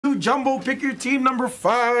2 jumbo. Pick your team number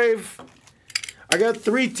 5. I got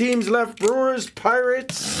 3 teams left. Brewers,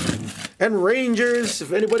 Pirates, and Rangers.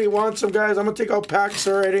 If anybody wants them, guys, I'm going to take out packs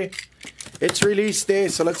already. It's release day,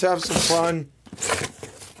 so let's have some fun.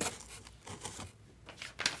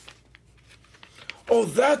 Oh,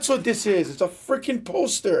 that's what this is. It's a freaking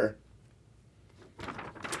poster.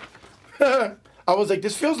 I was like,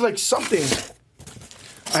 this feels like something.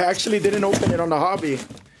 I actually didn't open it on the hobby.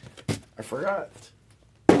 I forgot.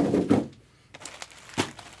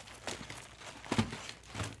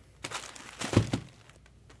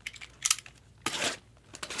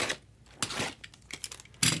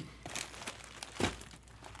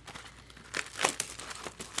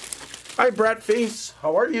 Hi, Brat Face.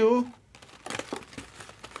 How are you?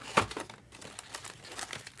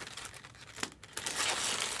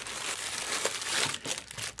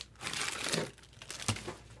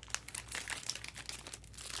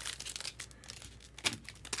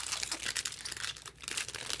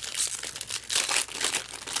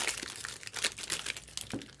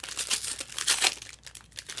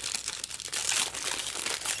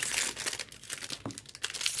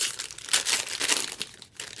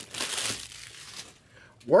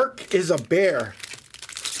 Work is a bear.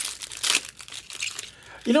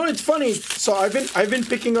 You know, it's funny. So I've been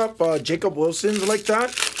picking up Jacob Wilsons like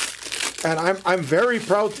that, and I'm very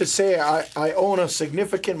proud to say I own a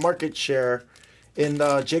significant market share in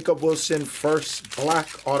Jacob Wilson first black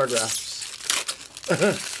autographs.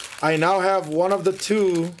 I now have one of the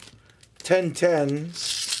 2 1010s,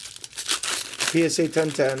 PSA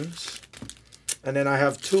 1010s, and then I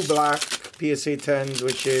have 2 black PSA 10s,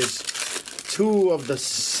 which is 2 of the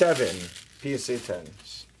 7 PSA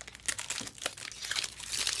 10s.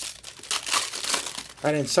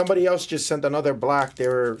 And then somebody else just sent another black. They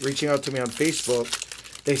were reaching out to me on Facebook.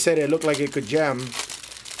 They said it looked like it could gem.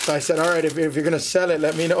 So I said, all right, if you're gonna sell it,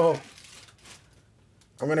 let me know.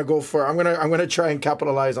 I'm gonna go for I'm gonna try and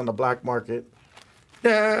capitalize on the black market.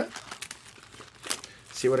 Yeah.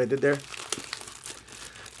 See what I did there?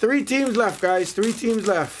 3 teams left, guys. 3 teams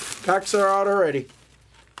left. Packs are out already.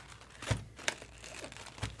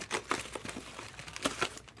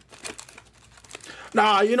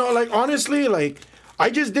 Nah, you know, like, honestly, like, I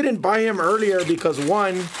just didn't buy him earlier because,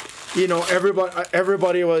 one, you know,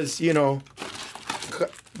 everybody was, you know,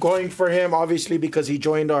 going for him, obviously, because he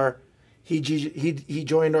joined our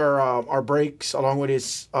our breaks along with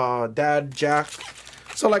his dad, Jack.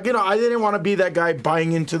 So, like, you know, I didn't want to be that guy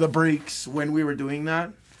buying into the breaks when we were doing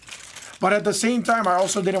that. But at the same time, I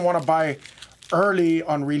also didn't want to buy early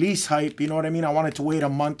on release hype, you know what I mean? I wanted to wait a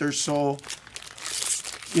month or so,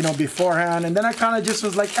 you know, beforehand. And then I kind of just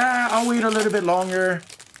was like, I'll wait a little bit longer.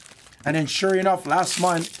 And then sure enough, last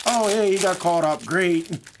month, oh, hey, he got caught up. Great.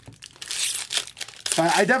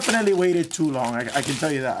 I definitely waited too long. I can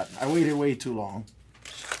tell you that. I waited way too long.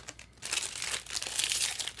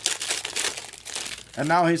 And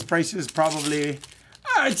now his prices probably,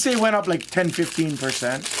 I'd say, went up like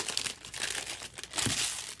 10-15%.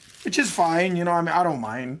 Which is fine, you know, I mean, I don't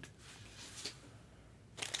mind.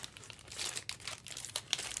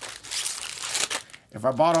 If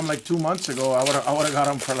I bought them like 2 months ago, I would have got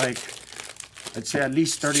them for like, I'd say at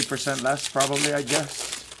least 30% less, probably, I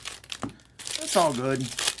guess. It's all good.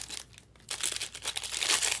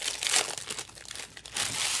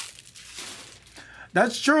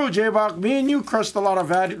 That's true, J-Bach. Me and you crushed a lot of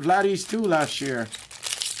Vladdies too last year.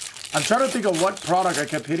 I'm trying to think of what product I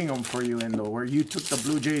kept hitting them for you in, though, where you took the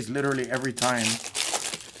Blue Jays literally every time.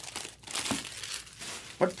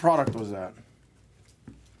 What product was that?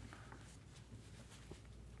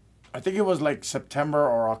 I think it was like September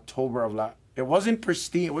or October of last. It wasn't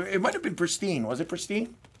Pristine. It might have been Pristine. Was it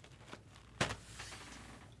Pristine?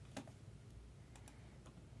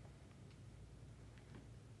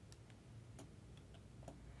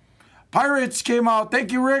 Pirates came out.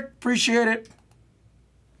 Thank you, Rick. Appreciate it.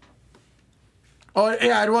 Oh,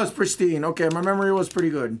 yeah, it was Pristine. Okay, my memory was pretty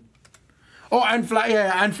good. Oh, and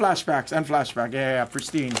flashbacks. And flashback. Yeah,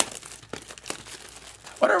 Pristine.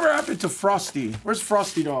 Whatever happened to Frosty? Where's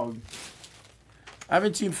Frosty Dog? I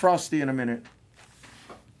haven't seen Frosty in a minute.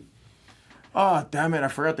 Oh, damn it. I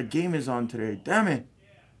forgot the game is on today. Damn it.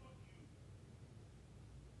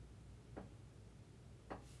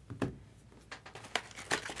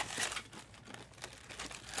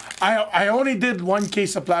 I only did 1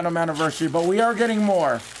 case of Platinum Anniversary, but we are getting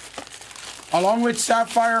more. Along with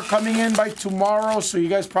Sapphire coming in by tomorrow, so you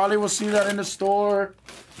guys probably will see that in the store.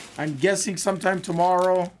 I'm guessing sometime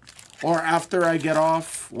tomorrow or after I get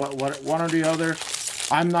off. One or the other.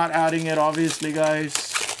 I'm not adding it, obviously,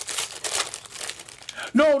 guys.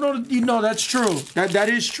 No, that's true. That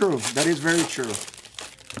is true. That is very true.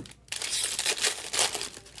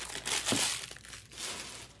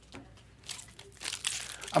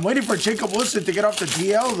 I'm waiting for Jacob Wilson to get off the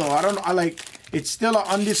DL though. I don't know. It's still an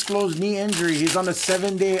undisclosed knee injury. He's on a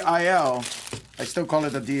 7-day IL. I still call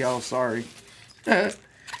it a DL. Sorry.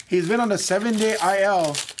 He's been on a 7-day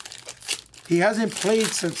IL. He hasn't played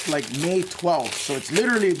since like May 12th. So it's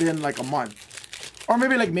literally been like a month. Or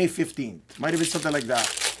maybe like May 15th. Might have been something like that.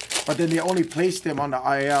 But then they only placed him on the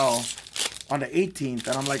IL on the 18th.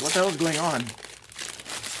 And I'm like, what the hell is going on?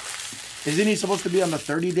 Isn't he supposed to be on the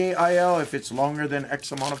 30-day IL if it's longer than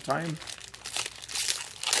X amount of time?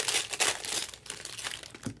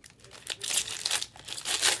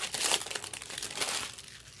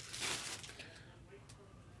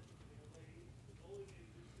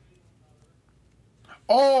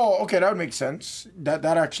 Oh, okay, that would make sense. That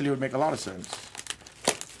actually would make a lot of sense.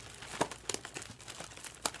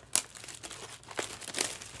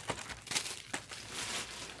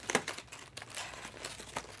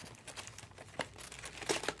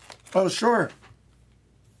 Oh, sure.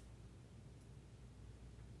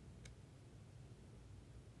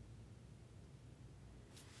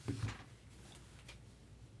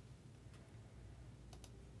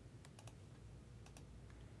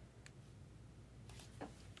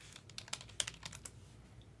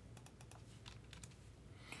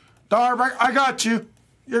 Darb, I got you.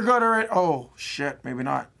 You're good already. Oh, shit. Maybe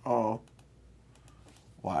not. Oh.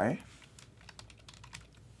 Why?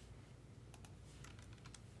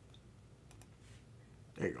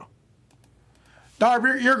 There you go.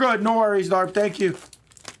 Darb, you're good. No worries, Darb. Thank you.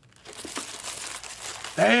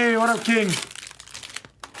 Hey, what up, King?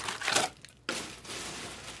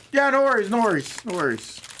 Yeah, no worries. No worries. No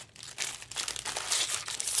worries.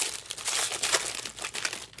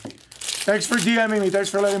 Thanks for DMing me. Thanks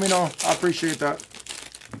for letting me know. I appreciate that.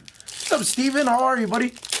 What's up, Steven? How are you,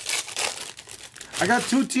 buddy? I got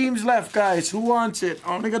 2 teams left, guys. Who wants it?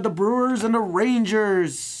 I only got the Brewers and the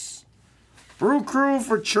Rangers. Brew Crew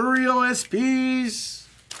for Churio SPs.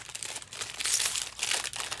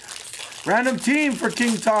 Random team for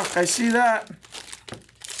King Talk. I see that.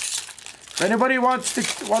 If anybody wants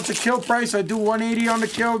a kill price, I do 180 on the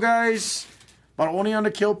kill, guys. But only on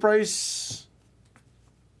the kill price.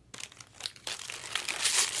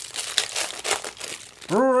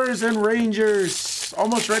 Brewers and Rangers.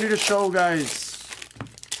 Almost ready to show, guys.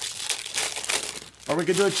 Or we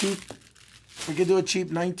could do a cheap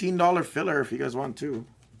 $19 filler if you guys want to.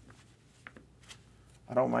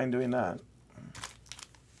 I don't mind doing that.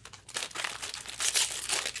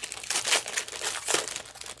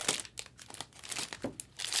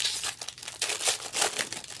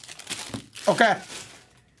 Okay.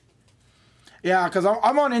 Yeah, because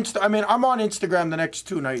I'm on I'm on Instagram the next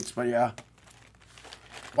 2 nights, but yeah.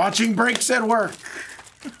 Watching breaks at work.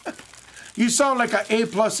 You sound like an A+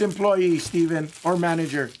 employee, Steven, or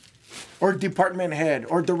manager, or department head,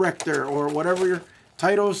 or director, or whatever your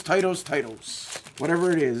titles,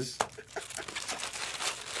 whatever it is.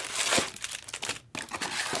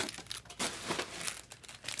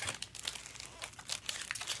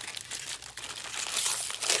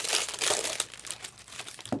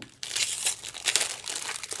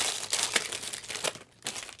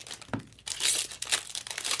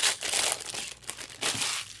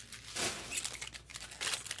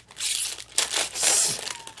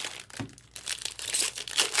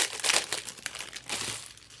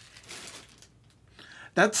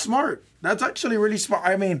 That's smart. That's actually really smart.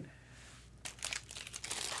 I mean,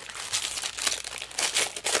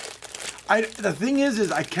 the thing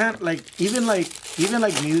is I can't even like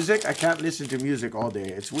music. I can't listen to music all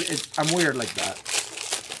day. I'm weird like that.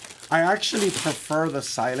 I actually prefer the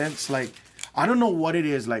silence. Like, I don't know what it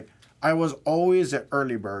is. Like, I was always an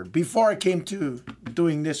early bird before I came to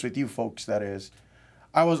doing this with you folks. That is,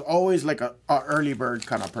 I was always like a early bird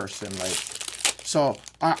kind of person. Like. So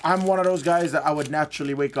I'm one of those guys that I would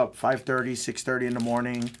naturally wake up 5:30, 6:30 in the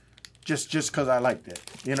morning, just because I liked it.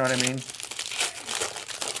 You know what I mean?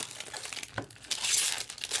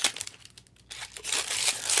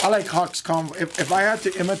 I like Hawk's convo. If I had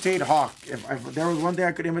to imitate Hawk, if there was one thing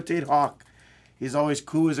I could imitate Hawk, he's always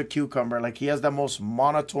cool as a cucumber. Like, he has the most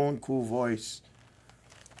monotone, cool voice.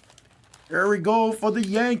 Here we go for the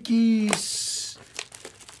Yankees.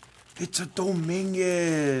 It's a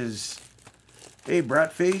Dominguez. Hey,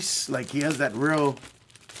 Bratface, like, he has that real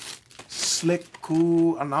slick,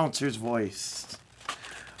 cool announcer's voice.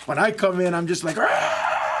 When I come in, I'm just like, Rah!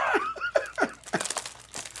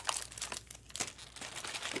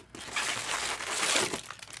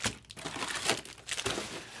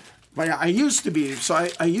 But yeah, I used to be. So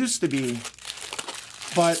I used to be.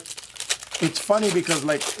 But it's funny because,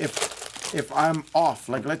 like, if I'm off,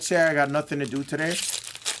 like, let's say I got nothing to do today,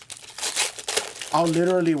 I'll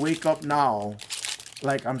literally wake up now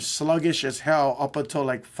like I'm sluggish as hell up until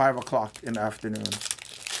like 5 o'clock in the afternoon.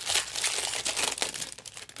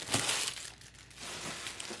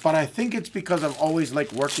 But I think it's because I'm always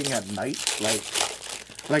like working at night.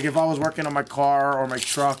 Like if I was working on my car or my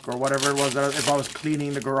truck or whatever it was, if I was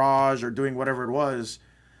cleaning the garage or doing whatever it was,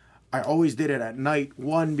 I always did it at night.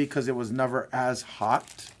 One, because it was never as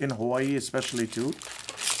hot in Hawaii, especially too.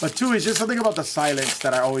 But two, it's just something about the silence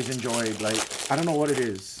that I always enjoyed. Like, I don't know what it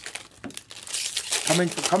is.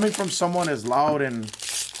 Coming from someone as loud and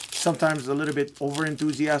sometimes a little bit over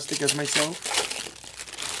enthusiastic as myself.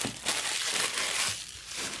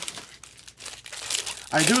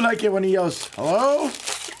 I do like it when he yells, hello?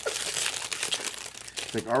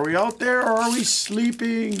 Like, are we out there or are we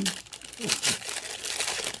sleeping?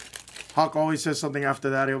 Hawk always says something after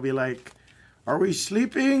that. He'll be like, are we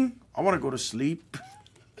sleeping? I want to go to sleep.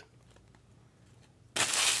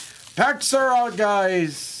 Packs are out,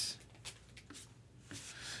 guys.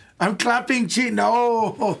 I'm clapping cheek.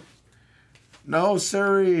 No. No,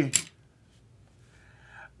 sorry.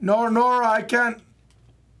 No, Nora, I can't.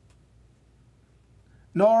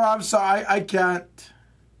 Nora, I'm sorry. I can't.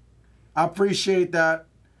 I appreciate that.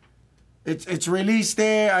 It's release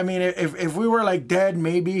day. I mean, if we were like dead,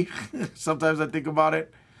 maybe. Sometimes I think about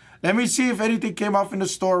it. Let me see if anything came off in the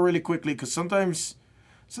store really quickly, because sometimes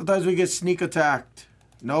we get sneak attacked.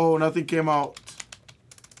 No, nothing came out.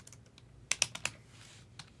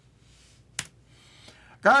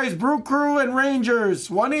 Guys, Brew Crew and Rangers,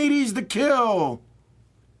 180's the kill.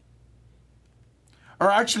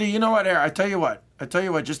 Or actually, you know what, I tell you what,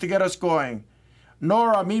 just to get us going.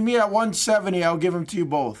 Nora, meet me at 170. I'll give them to you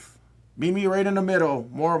both. Meet me right in the middle.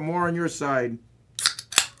 More on your side.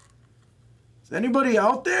 Is anybody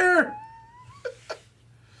out there?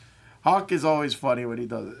 Hawk is always funny when he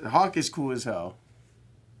does it. Hawk is cool as hell.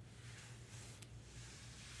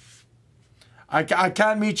 I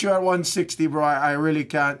can't meet you at 160, bro. I really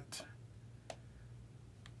can't.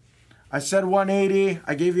 I said 180.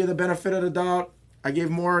 I gave you the benefit of the doubt. I gave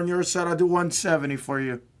more on your side. I'll do 170 for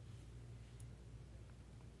you.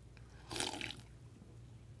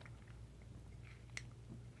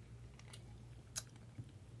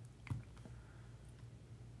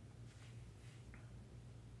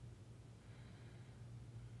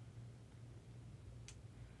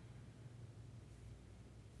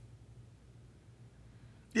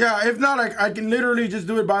 Yeah, if not, I can literally just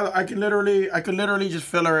do it by the, I can literally just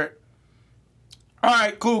filler it. All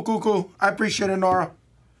right, cool. I appreciate it, Nora.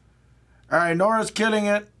 All right, Nora's killing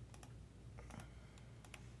it.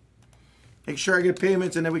 Make sure I get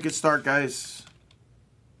payments and then we can start, guys.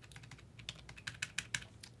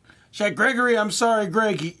 Check Gregory, I'm sorry,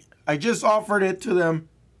 Greg. I just offered it to them.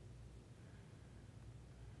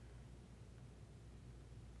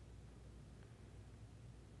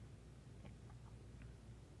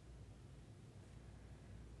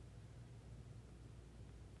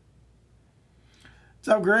 What's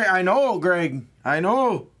up, Greg? I know, Greg. I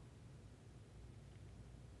know.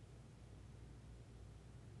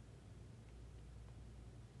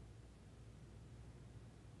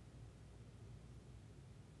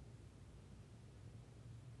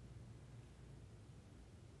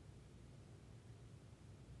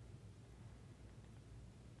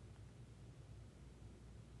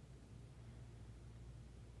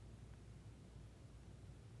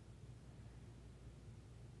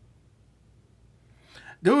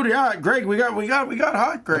 Dude, yeah, Greg, we got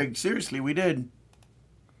hot, Greg. Seriously, we did.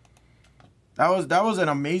 That was an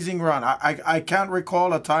amazing run. I can't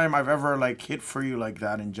recall a time I've ever like hit for you like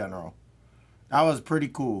that in general. That was pretty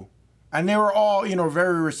cool. And they were all,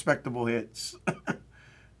 very respectable hits.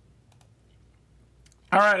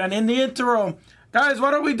 All right, and in the interim, guys,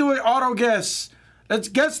 why don't we do an auto guess? Let's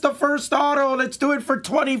guess the first auto. Let's do it for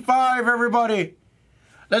 25, everybody.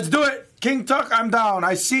 Let's do it. King Tuck, I'm down.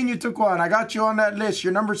 I seen you took one. I got you on that list.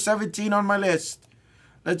 You're number 17 on my list.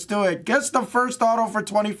 Let's do it. Guess the first auto for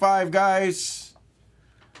 25, guys.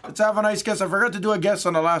 Let's have a nice guess. I forgot to do a guess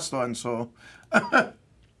on the last one, so.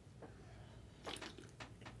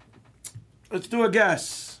 Let's do a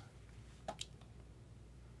guess.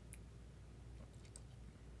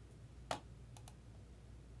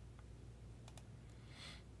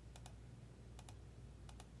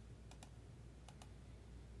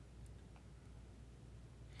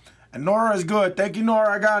 And Nora is good. Thank you,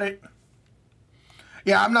 Nora. I got it.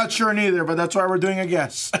 Yeah, I'm not sure neither, but that's why we're doing a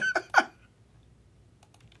guess.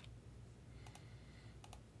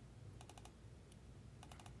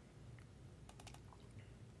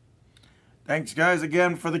 Thanks, guys,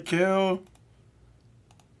 again for the kill.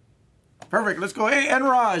 Perfect. Let's go. Hey,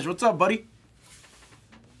 Enraj. What's up, buddy?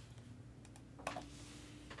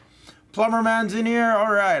 Plumber Man's in here.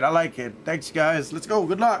 All right, I like it. Thanks, guys. Let's go.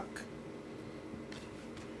 Good luck.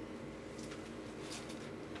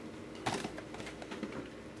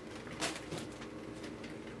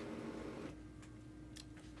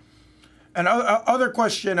 And other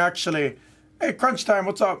question, actually. Hey, Crunch Time,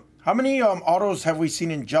 what's up? How many autos have we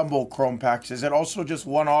seen in Jumbo Chrome packs? Is it also just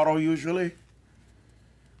one auto usually?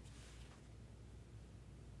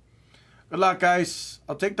 Good luck, guys.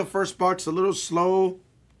 I'll take the first box a little slow.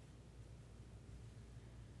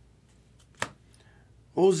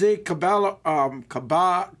 Jose Caballero.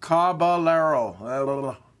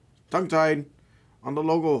 Tongue-tied on the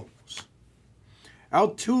logo.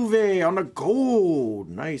 Altuve on the gold.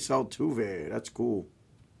 Nice Altuve. That's cool.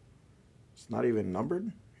 It's not even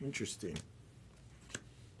numbered. Interesting.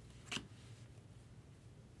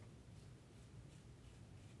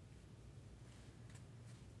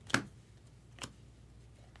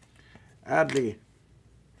 Adley.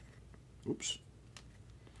 Oops.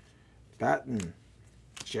 Batten.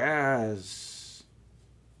 Jazz.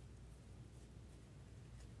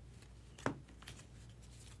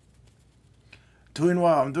 Doing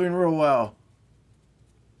well. I'm doing real well.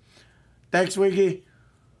 Thanks, Wiggy.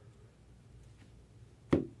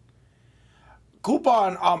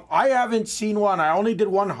 Coupon, I haven't seen one. I only did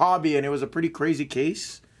one hobby, and it was a pretty crazy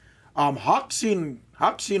case. Hawk's seen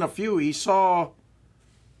a few. He saw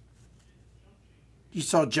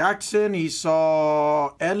Jackson. He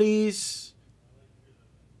saw Ellie's.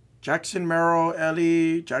 Jackson Merrill,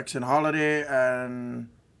 Ellie, Jackson Holiday, and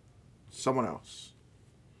someone else.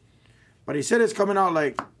 But he said it's coming out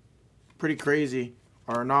like pretty crazy.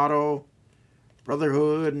 Arenado,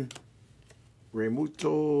 Brotherhood,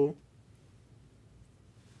 Remuto.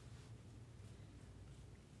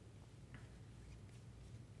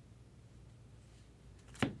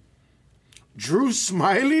 Drew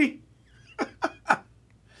Smiley?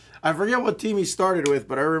 I forget what team he started with,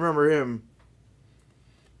 but I remember him.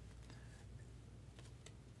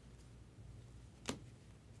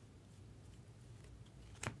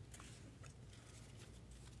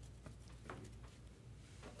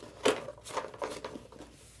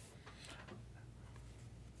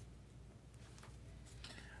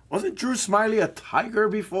 Wasn't Drew Smiley a Tiger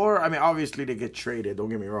before? I mean, obviously they get traded, don't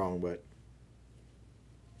get me wrong, but...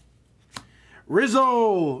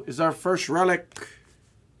 Rizzo is our first relic.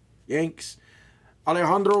 Yanks.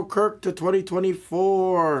 Alejandro Kirk to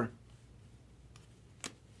 2024.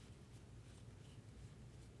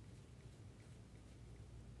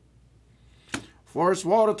 Forrest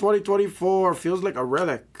Wall to 2024. Feels like a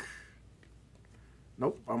relic.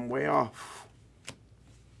 Nope, I'm way off.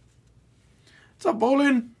 What's up,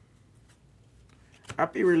 Bolin?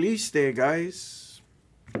 Happy release day, guys.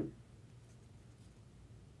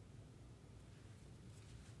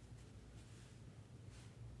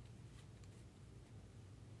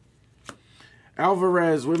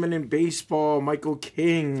 Alvarez, Women in Baseball, Michael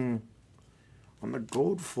King on the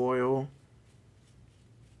gold foil.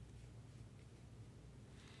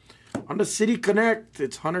 On the City Connect,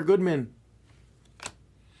 it's Hunter Goodman.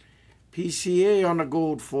 PCA on the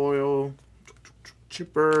gold foil.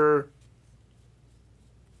 Chipper.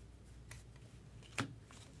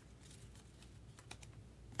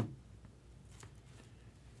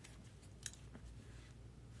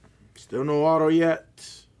 Still no auto yet.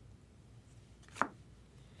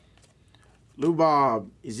 Lubob,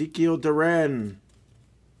 Ezekiel Duran.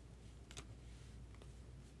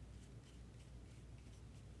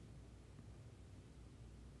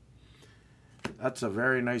 That's a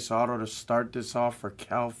very nice auto to start this off for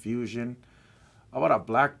Cal Fusion. How about a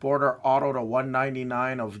black border auto to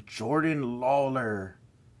 199 of Jordan Lawler?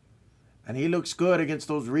 And he looks good against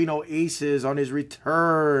those Reno Aces on his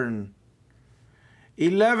return.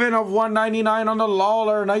 11 of 199 on the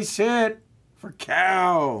Lawler. Nice hit for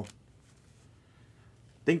Cal.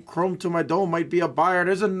 Think Chrome to my Dome might be a buyer.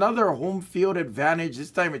 There's another home field advantage.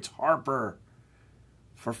 This time it's Harper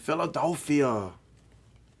for Philadelphia.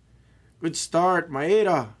 Good start,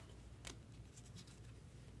 Maeda.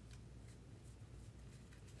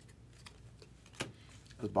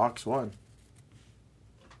 That's box one.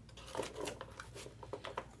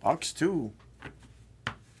 Box two.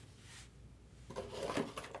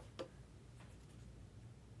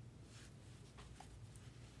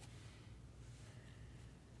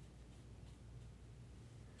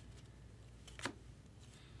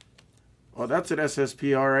 Oh, that's an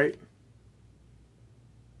SSP, all right.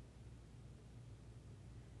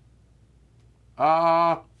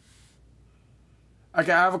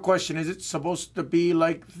 Okay, I have a question. Is it supposed to be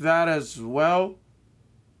like that as well?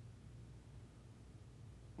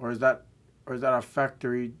 Or is that a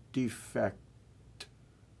factory defect?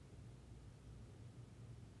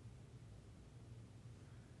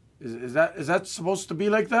 Is that supposed to be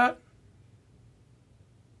like that?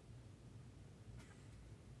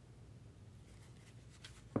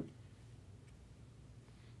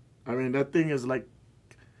 I mean, that thing is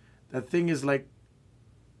like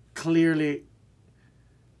clearly.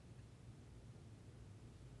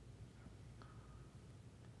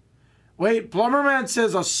 Wait, Plumberman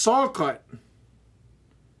says a saw cut.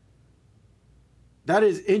 That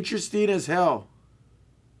is interesting as hell.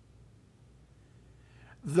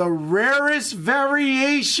 The rarest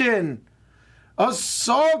variation. A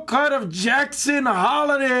saw cut of Jackson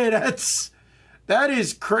Holiday. That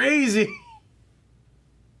is crazy.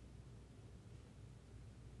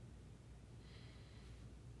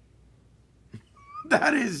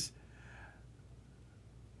 That is...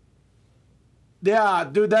 Yeah,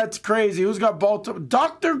 dude, that's crazy. Who's got Baltimore?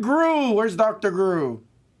 Dr. Gru. Where's Dr. Gru?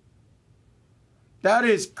 That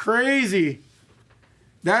is crazy.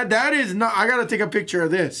 That is not... I gotta take a picture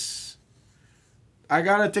of this. I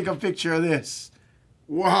gotta take a picture of this.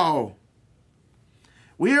 Wow.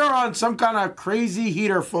 We are on some kind of crazy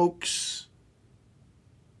heater, folks.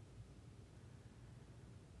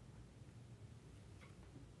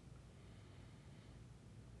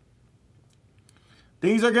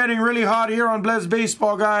 Things are getting really hot here on Blez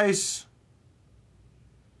Baseball, guys.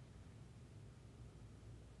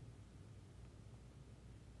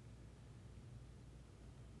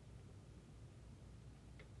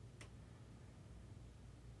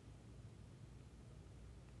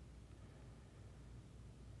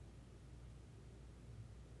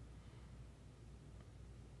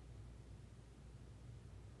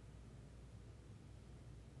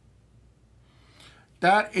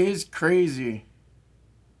 That is crazy.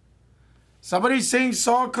 Somebody's saying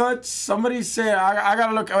saw cuts. Somebody's saying, I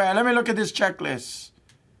gotta look. Wait, let me look at this checklist.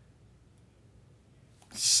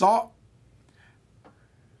 Saw.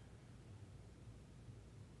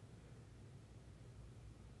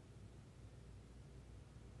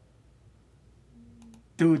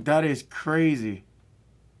 Dude, that is crazy.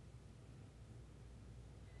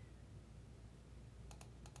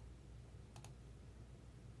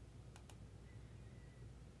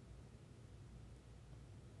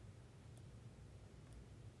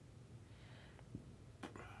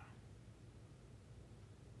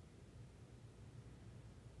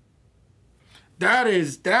 That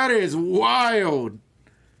is wild.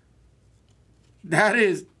 That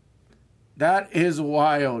is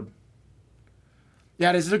wild.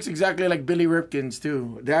 Yeah, this looks exactly like Billy Ripken's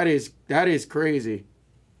too. That is crazy.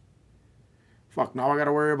 Fuck, now I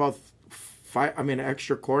gotta worry about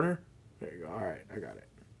extra corner. There you go. All right, I got it.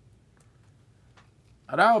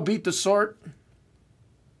 And I'll beat the sort.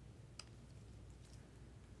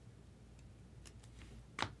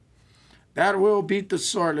 That will beat the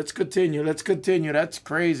sort. Let's continue. Let's continue. That's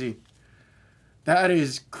crazy. That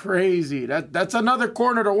is crazy. That's another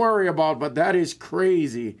corner to worry about, but that is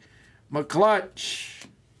crazy. McClutch.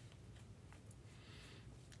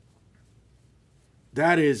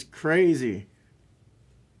 That is crazy.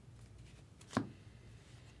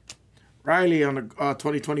 Riley on the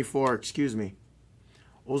 2024, excuse me.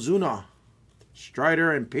 Ozuna,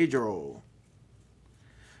 Strider, and Pedro.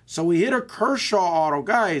 So we hit a Kershaw auto.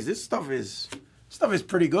 Guys, this stuff is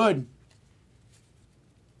pretty good.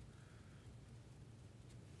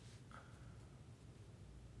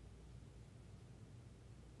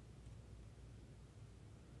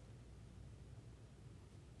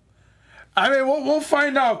 I mean, we'll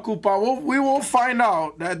find out, Koopa. We will find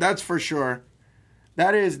out. That's for sure.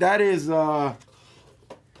 That is. I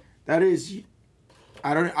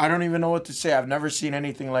don't even know what to say. I've never seen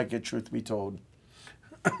anything like it, truth be told.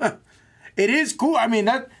 It is cool. I mean,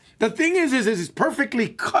 the thing is it's perfectly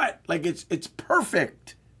cut. Like it's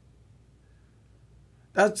perfect.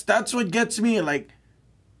 That's what gets me. Like,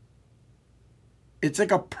 it's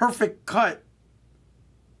like a perfect cut.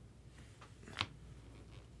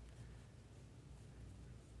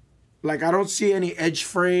 Like, I don't see any edge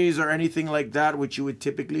phrase or anything like that, which you would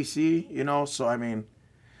typically see, you know? So, I mean,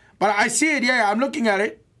 but I see it. Yeah, I'm looking at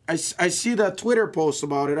it. I see the Twitter post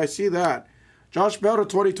about it. I see that. Josh Bell to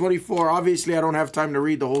 2024. Obviously, I don't have time to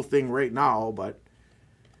read the whole thing right now, but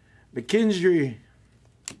McKinstry.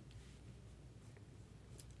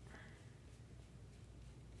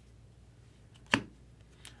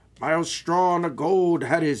 Miles Straw on the gold.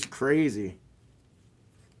 That is crazy.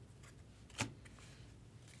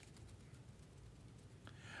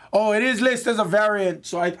 Oh, it is listed as a variant.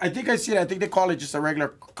 So I think I see it. I think they call it just a regular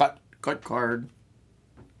cut card.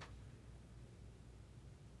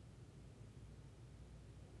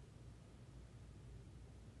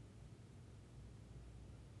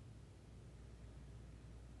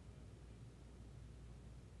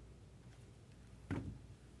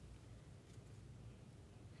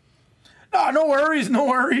 No, no worries, no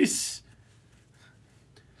worries.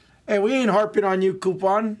 Hey, we ain't harping on you,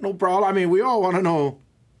 Coupon. No problem. I mean, we all want to know.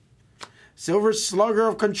 Silver Slugger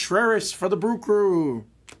of Contreras for the Brew Crew.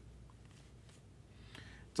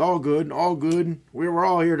 It's all good, all good. We're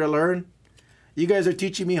all here to learn. You guys are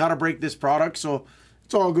teaching me how to break this product, so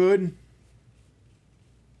it's all good.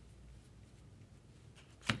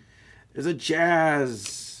 There's a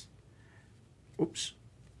Jazz. Oops.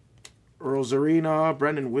 Rosarina,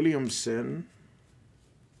 Brendan Williamson.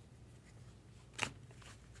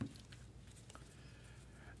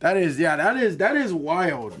 That is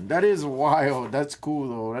wild. That is wild. That's cool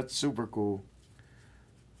though. That's super cool.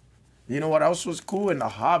 You know what else was cool in the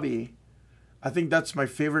hobby? I think that's my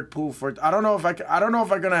favorite pool for it. I don't know if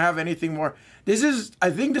I'm gonna have anything more. I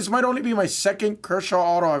think this might only be my second Kershaw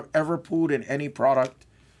auto I've ever pooled in any product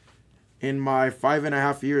in my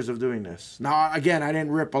 5.5 years of doing this. Now again, I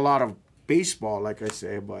didn't rip a lot of baseball, like I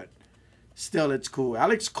say, but still it's cool.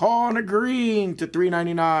 Alex Call on a green to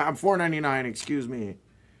 $3.99. I'm $4.99, excuse me.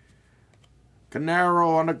 Canaro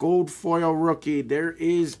on a gold foil rookie. There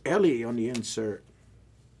is Ellie on the insert.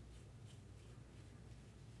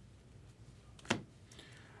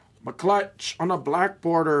 McClutch on a black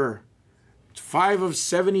border. It's 5 of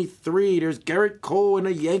 73. There's Garrett Cole in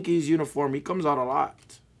a Yankees uniform. He comes out a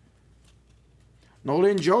lot.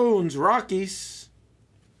 Nolan Jones, Rockies.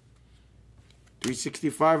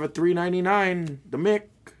 365 of 399. The Mick.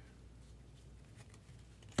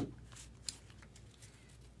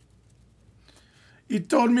 He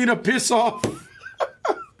told me to piss off.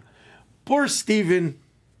 Poor Steven.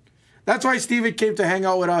 That's why Steven came to hang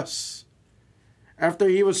out with us. After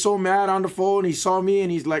he was so mad on the phone, he saw me and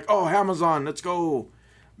he's like, oh, Amazon, let's go.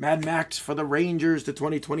 Mad Max for the Rangers to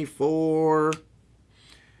 2024.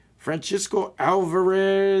 Francisco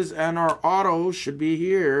Alvarez and our auto should be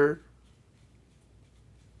here.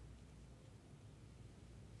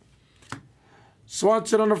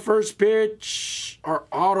 Swanson on the first pitch. Our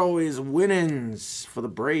auto is Winans for the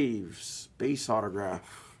Braves. Base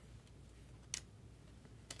autograph.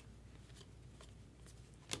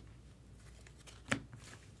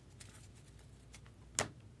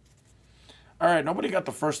 All right, nobody got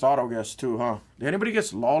the first auto guess too, huh? Did anybody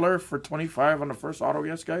guess Lawler for 25 on the first auto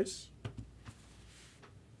guess, guys?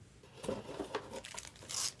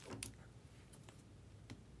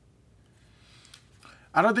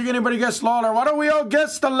 I don't think anybody guessed Lawler. Why don't we all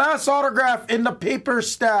guess the last autograph in the paper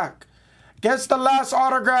stack? Guess the last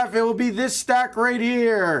autograph. It will be this stack right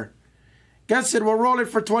here. Guess it. We'll roll it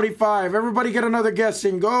for 25. Everybody get another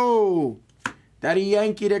guessing. Go. Daddy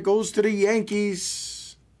Yankee that goes to the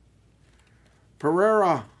Yankees.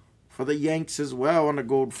 Pereira for the Yanks as well on the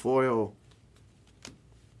gold foil.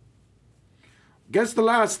 Guess the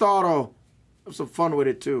last auto. Have some fun with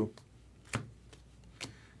it too.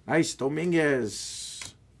 Nice. Dominguez.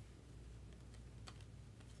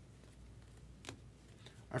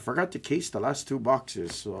 I forgot to case the last 2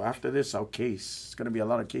 boxes, so after this I'll case. It's going to be a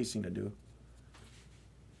lot of casing to do.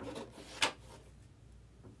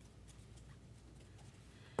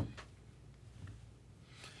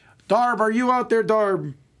 Darb, are you out there,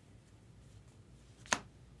 Darb?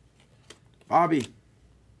 Bobby.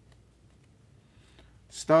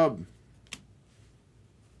 Stub.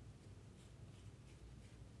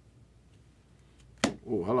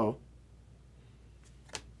 Oh, hello.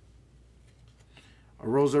 A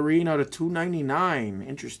Rosarina to $2.99.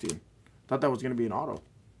 Interesting. Thought that was going to be an auto.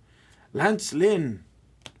 Lance Lynn.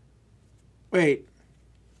 Wait.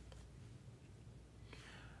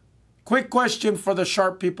 Quick question for the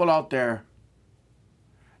sharp people out there.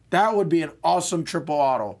 That would be an awesome triple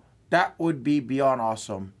auto. That would be beyond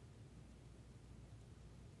awesome.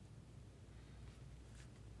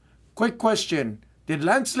 Quick question. Did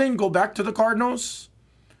Lance Lynn go back to the Cardinals?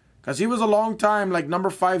 Because he was a long time, like,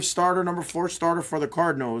 number 5 starter, number 4 starter for the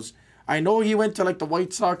Cardinals. I know he went to, like, the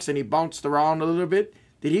White Sox and he bounced around a little bit.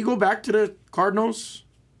 Did he go back to the Cardinals?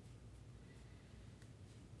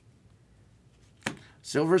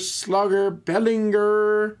 Silver Slugger,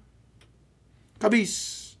 Bellinger.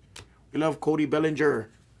 Cubbies. We love Cody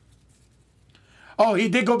Bellinger. Oh, he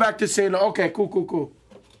did go back to St. Louis. Okay, cool, cool, cool.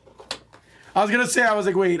 I was going to say, I was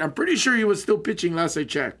like, wait, I'm pretty sure he was still pitching last I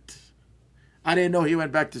checked. I didn't know he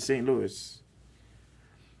went back to St. Louis.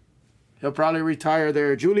 He'll probably retire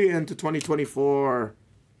there. Julian to 2024.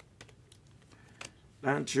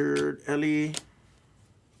 Blanchard, Ellie.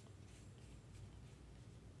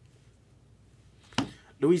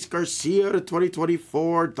 Luis Garcia to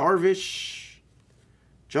 2024. Darvish.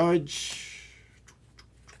 Judge.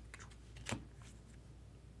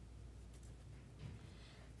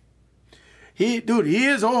 Dude, he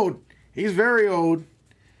is old. He's very old.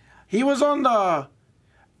 He was on the,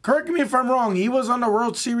 correct me if I'm wrong, he was on the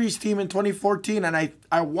World Series team in 2014, and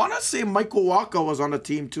I want to say Michael Wacha was on the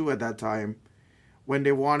team too at that time when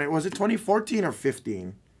they won it. Was it 2014 or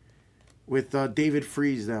 15 with David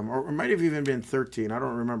Freese them? Or it might have even been 13. I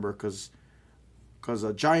don't remember because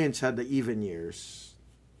the Giants had the even years.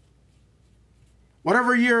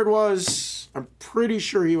 Whatever year it was, I'm pretty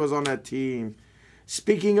sure he was on that team.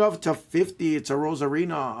 Speaking of to 50, it's a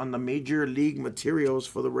Rosarina on the Major League materials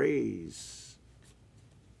for the Rays.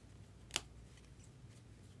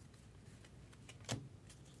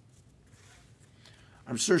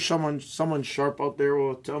 I'm sure someone sharp out there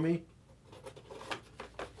will tell me.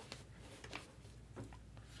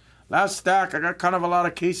 Last stack. I got kind of a lot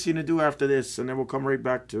of casing to do after this, and then we'll come right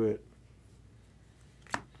back to it.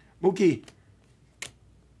 Mookie.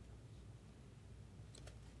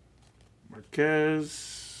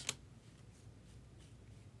 Marquez.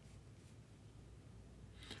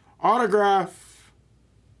 Autograph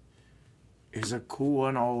is a cool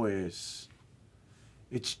one always.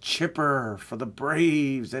 It's Chipper for the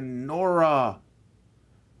Braves and Nora.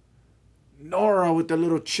 Nora with the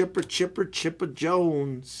little Chipper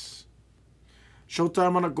Jones.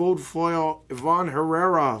 Showtime on a gold foil. Ivan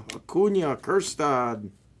Herrera, Acuna, Kerstad.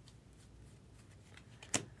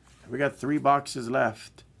 We got 3 boxes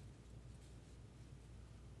left.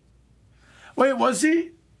 Wait, was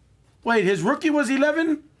he? Wait, his rookie was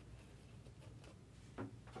 11?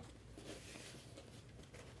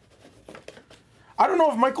 I don't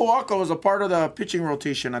know if Michael Wacha was a part of the pitching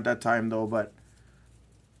rotation at that time, though, but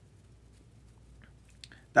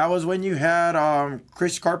that was when you had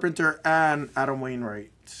Chris Carpenter and Adam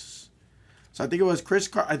Wainwright. So I think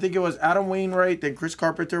it was Adam Wainwright, then Chris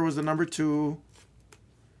Carpenter was the number 2.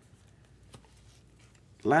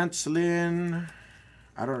 Lance Lynn.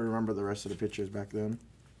 I don't remember the rest of the pitchers back then.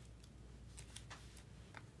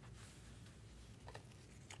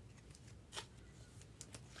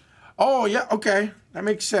 Oh, yeah, okay. That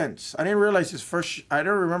makes sense. I didn't realize his first... I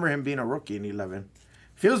don't remember him being a rookie in 11.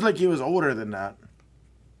 Feels like he was older than that.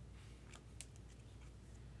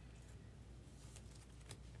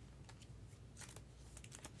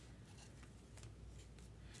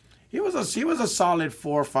 He was a solid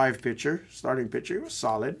 4 or 5 pitcher, starting pitcher. He was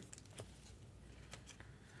solid.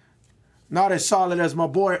 Not as solid as my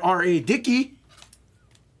boy R.A. Dickey.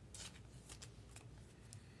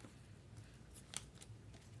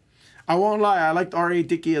 I won't lie, I liked R.A.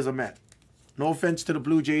 Dickey as a Met. No offense to the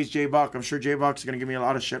Blue Jays, J-Bach. I'm sure J-Bach is going to give me a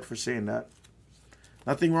lot of shit for saying that.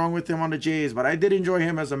 Nothing wrong with him on the Jays, but I did enjoy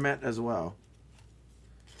him as a Met as well.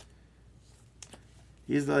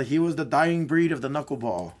 He was the dying breed of the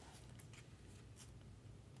knuckleball.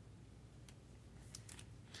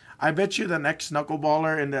 I bet you the next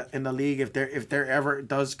knuckleballer in the league, if there ever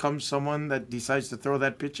does come someone that decides to throw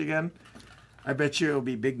that pitch again, I bet you it'll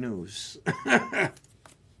be big news.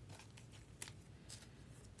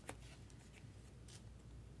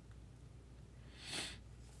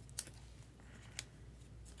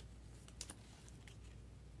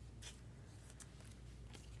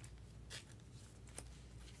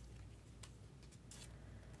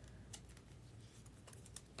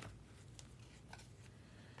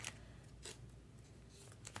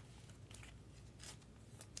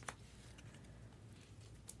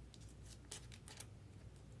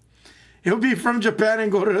 He'll be from Japan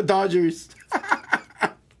and go to the Dodgers.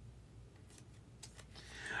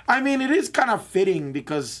 I mean, it is kind of fitting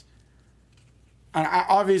because...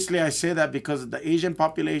 obviously, I say that because of the Asian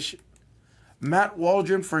population. Matt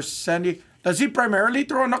Waldron for Sandy. Does he primarily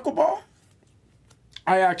throw a knuckleball?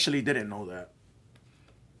 I actually didn't know that.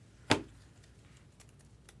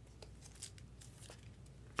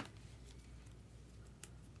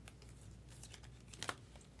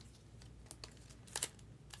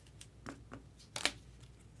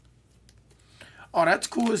 Oh, that's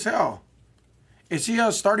cool as hell. Is he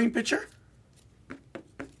a starting pitcher?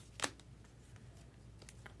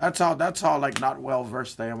 That's how like not well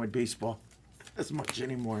versed I am with baseball as much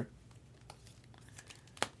anymore.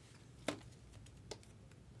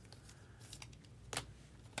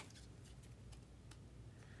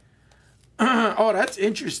 Oh, that's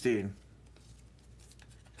interesting.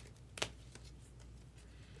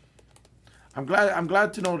 I'm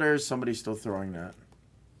glad to know there's somebody still throwing that.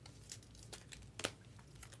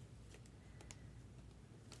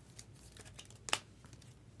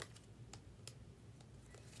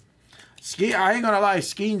 I ain't gonna lie,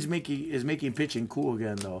 Skeen's is making pitching cool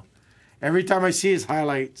again though. Every time I see his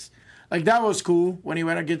highlights, like that was cool when he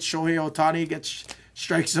went against Shohei Ohtani,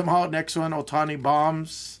 strikes him out. Next one, Ohtani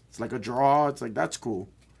bombs. It's like a draw. It's like that's cool.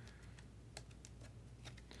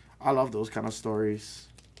 I love those kind of stories.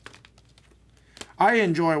 I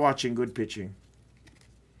enjoy watching good pitching.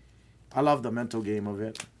 I love the mental game of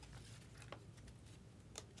it.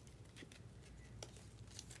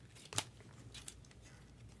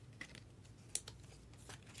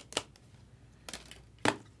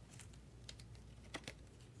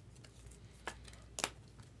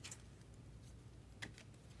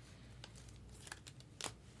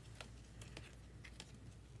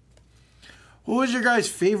 Who is your guys'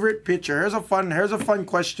 favorite pitcher? Here's a fun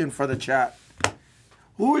question for the chat.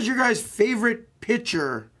 Who is your guys' favorite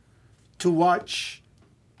pitcher to watch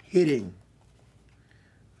hitting?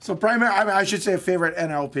 So I should say a favorite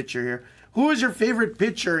NL pitcher here. Who is your favorite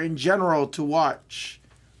pitcher in general to watch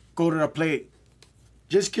go to the plate?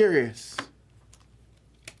 Just curious.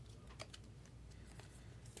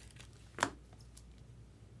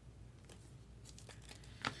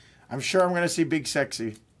 I'm sure I'm going to see Big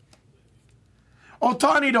Sexy.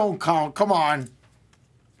 Ohtani don't count. Come on.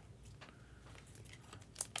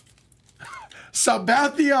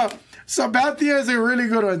 Sabathia is a really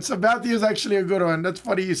good one. Sabathia is actually a good one. That's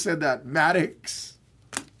funny you said that. Maddox.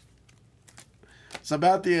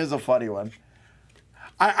 Sabathia is a funny one.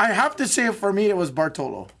 I have to say for me it was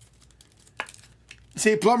Bartolo.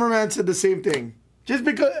 See, Plumberman said the same thing. Just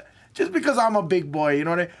because I'm a big boy, you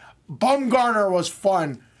know what I mean? Bumgarner was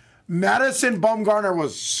fun. Madison Bumgarner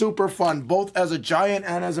was super fun, both as a Giant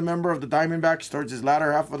and as a member of the Diamondbacks towards his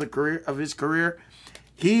latter half of his career.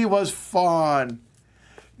 He was fun.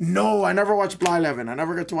 No, I never watched Blyleven. I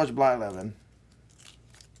never got to watch Blyleven.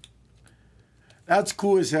 That's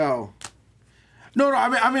cool as hell. No,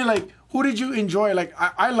 I mean, like, who did you enjoy? Like,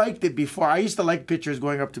 I liked it before. I used to like pitchers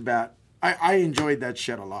going up to bat. I enjoyed that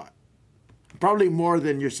shit a lot. Probably more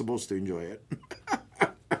than you're supposed to enjoy it.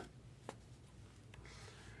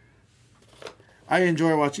 I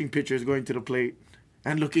enjoy watching pitchers going to the plate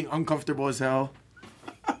and looking uncomfortable as hell.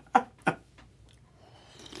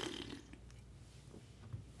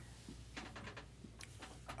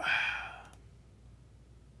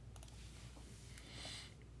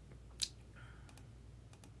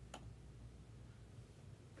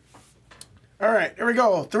 All right, here we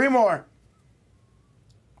go. 3 more.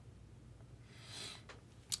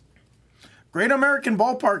 Great American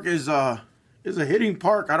Ballpark is a hitting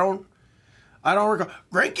park. I don't recall.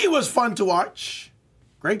 Greinke was fun to watch.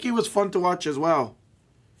 Greinke was fun to watch as well.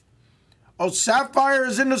 Oh, Sapphire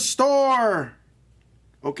is in the store.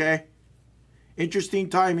 Okay. Interesting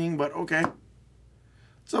timing, but okay.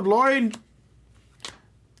 What's up, Lloyd?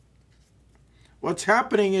 What's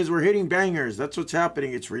happening is we're hitting bangers. That's what's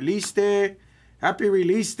happening. It's release day. Happy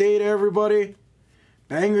release day to everybody.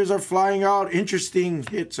 Bangers are flying out. Interesting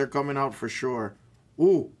hits are coming out for sure.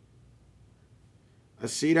 Ooh.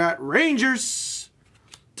 Let's see that. Rangers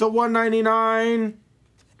to 199.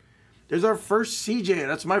 There's our first CJ.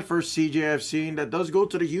 That's my first CJ I've seen. That does go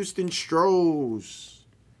to the Houston Stros.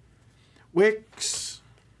 Wicks.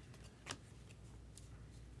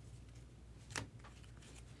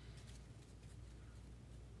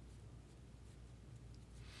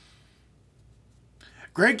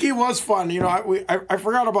 Greinke was fun. You know, I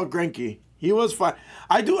forgot about Greinke. He was fun.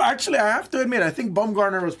 I have to admit, I think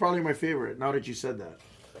Bumgarner was probably my favorite, now that you said that.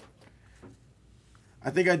 I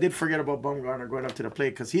think I did forget about Bumgarner going up to the plate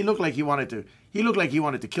because he looked like he wanted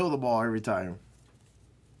to kill the ball every time.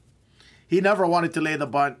 He never wanted to lay the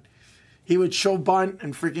bunt. He would show bunt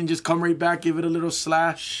and freaking just come right back, give it a little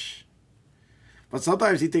slash. But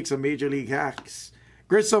sometimes he takes some major league hacks.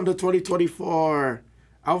 Grissom to 2024.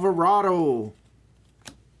 Alvarado.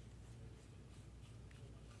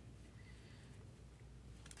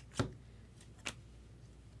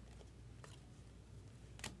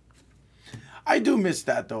 I do miss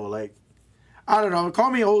that though. Like, I don't know. Call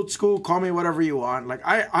me old school. Call me whatever you want. Like,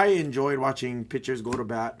 I enjoyed watching pitchers go to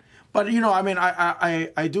bat. But, you know, I mean,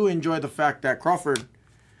 I do enjoy the fact that Crawford,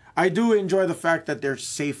 I do enjoy the fact that they're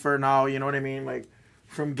safer now. You know what I mean? Like,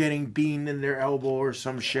 from getting beamed in their elbow or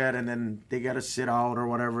some shit and then they got to sit out or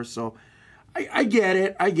whatever. So, I get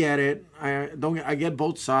it. I get it. I get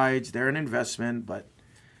both sides. They're an investment. But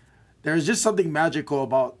there's just something magical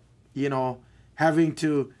about, you know, having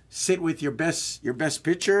to sit with your best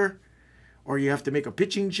pitcher, or you have to make a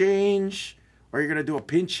pitching change, or you're gonna do a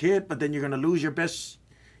pinch hit, but then you're gonna lose your best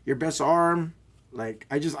arm. Like,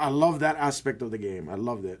 I love that aspect of the game. I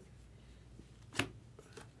loved it.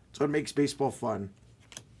 So it makes baseball fun.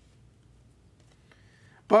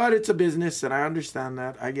 But it's a business, and I understand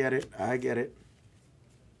that. I get it. I get it.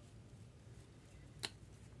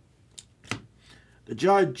 The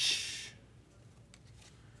Judge.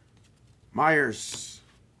 Myers.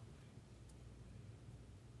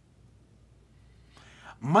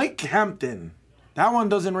 Mike Hampton. That one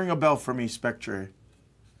doesn't ring a bell for me, Spectre.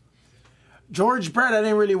 George Brett, I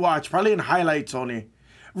didn't really watch. Probably in highlights only.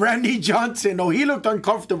 Randy Johnson. No, he looked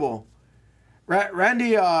uncomfortable.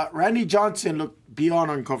 Randy Johnson looked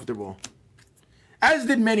beyond uncomfortable. As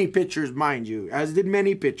did many pitchers, mind you. As did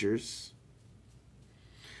many pitchers.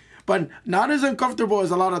 But not as uncomfortable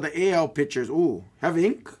as a lot of the AL pitchers. Ooh, have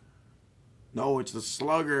ink? No, it's the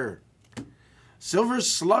slugger. Silver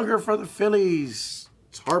slugger for the Phillies.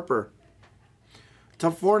 It's Harper.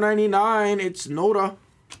 To 499, it's Noda.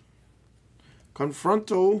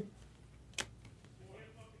 Confronto.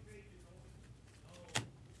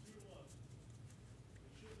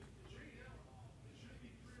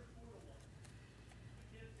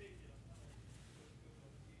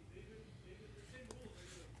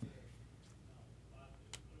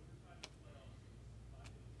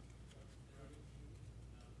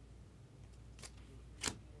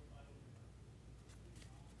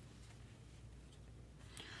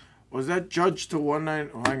 Was that judged to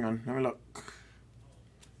 19? Oh, hang on. Let me look.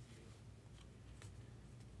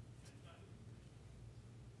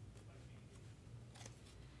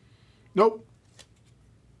 Nope.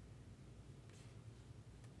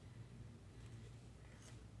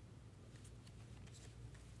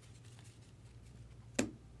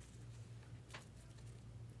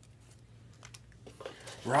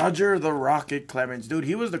 Roger the Rocket Clemens. Dude,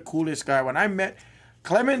 he was the coolest guy. When I met,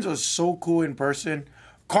 Clemens was so cool in person.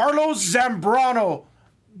 Carlos Zambrano.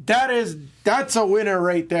 That's a winner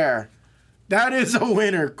right there. That is a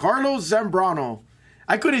winner. Carlos Zambrano.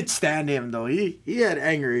 I couldn't stand him, though. He had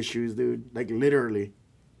anger issues, dude. Like, literally.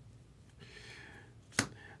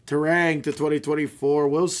 Terang to 2024.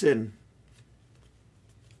 Wilson.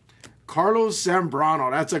 Carlos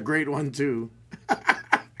Zambrano. That's a great one, too.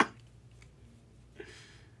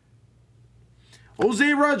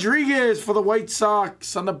 Jose Rodriguez for the White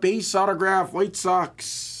Sox on the base autograph. White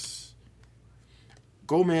Sox.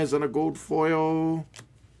 Gomez on a gold foil.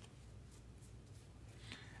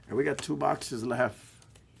 And we got 2 boxes left.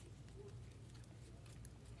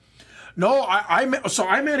 No, I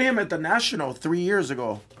met him at the National 3 years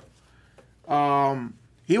ago.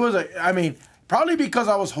 He was probably because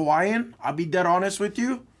I was Hawaiian. I'll be dead honest with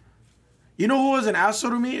you. You know who was an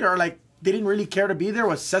asshole to me, or like didn't really care to be there,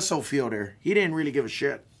 was Cecil Fielder. He didn't really give a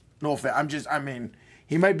shit. No offense.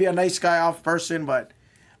 He might be a nice guy off person, but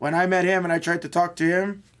when I met him and I tried to talk to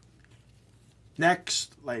him,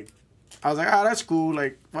 next, like, I was like, that's cool,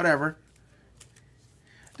 like, whatever.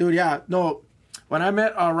 Dude, yeah, no. When I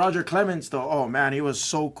met Roger Clemens, though, oh, man, he was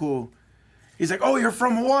so cool. He's like, oh, you're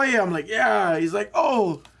from Hawaii? I'm like, yeah. He's like,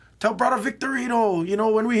 oh, tell brother Victorino,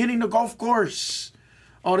 when we're hitting the golf course.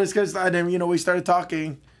 All this guys, and then, we started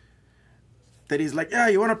talking. Then he's like, yeah,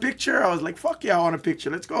 you want a picture? I was like, fuck yeah, I want a picture.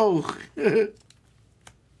 Let's go.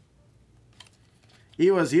 He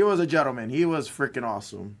was a gentleman. He was freaking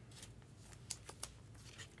awesome.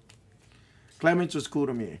 Clemens was cool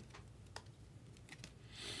to me.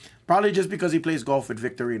 Probably just because he plays golf with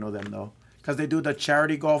Victorino then, though. Because they do the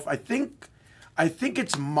charity golf. I think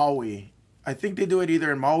it's Maui. I think they do it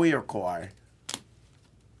either in Maui or Kauai.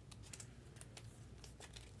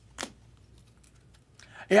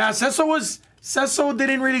 Yeah, Cecil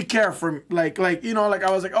didn't really care for, like I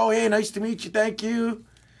was like, oh, hey, nice to meet you, thank you.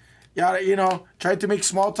 Yeah, tried to make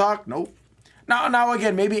small talk. Nope. Now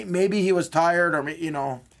again, maybe he was tired, or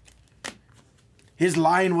his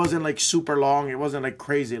line wasn't like super long. It wasn't like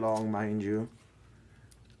crazy long, mind you.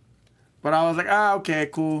 But I was like, okay,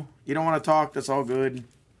 cool. You don't want to talk, that's all good.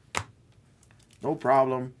 No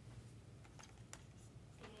problem.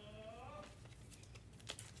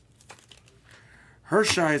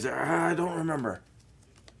 Hershiser, I don't remember.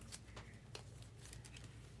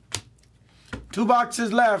 2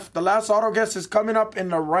 boxes left. The last auto guess is coming up in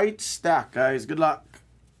the right stack, guys. Good luck.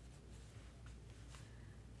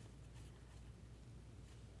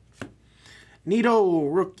 Nito,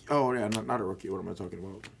 rookie. Oh, yeah, not a rookie. What am I talking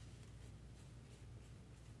about?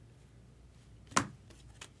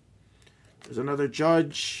 There's another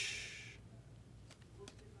Judge.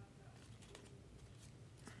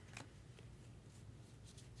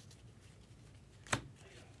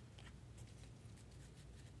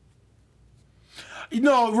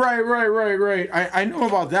 No, right. I know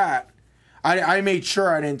about that. I made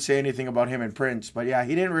sure I didn't say anything about him and Prince, but yeah,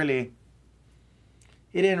 he didn't really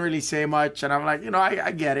say much, and I'm like,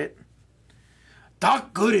 I get it.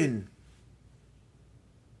 Doc Gooden.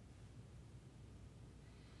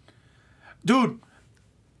 Dude,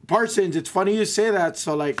 Parsons, it's funny you say that.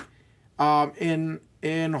 So like in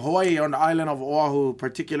Hawaii, on the island of Oahu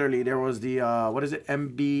particularly, there was the what is it,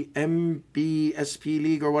 MBSP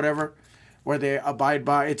league or whatever, where they abide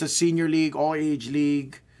by. It's a senior league, all age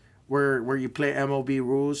league, where you play MLB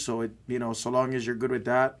rules. So it, you know, so long as you're good with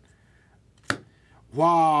that.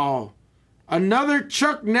 Wow, another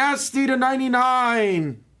Chuck Nasty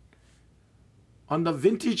 /99 on the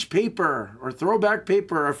vintage paper or throwback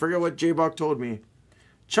paper. I forget what J-Buck told me.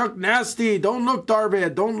 Chuck Nasty, don't look, Darby,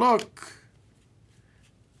 don't look.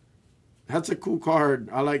 That's a cool card.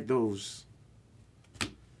 I like those.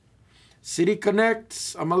 City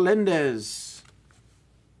Connects, a Melendez.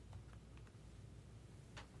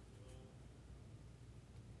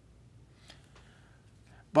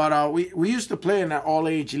 But we used to play in that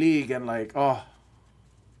all-age league, and like, oh.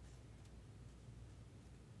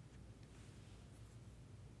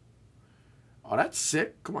 Oh, that's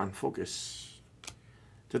sick. Come on, focus.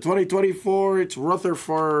 To 2024, it's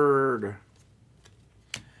Rutherford.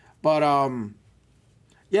 But,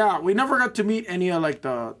 yeah, we never got to meet any of, like,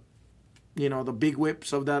 the, you know, the big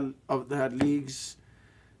whips of that leagues.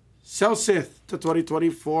 Celsith to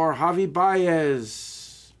 2024, Javi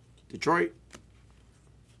Baez, Detroit.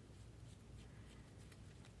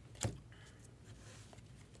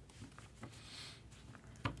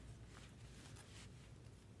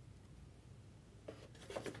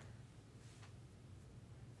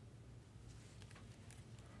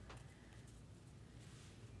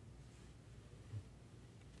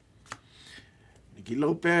 Nicky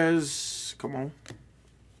Lopez, come on.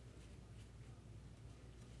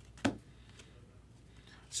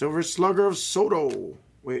 Silver Slugger of Soto.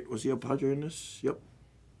 Wait, was he a Padre in this? Yep.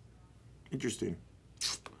 Interesting.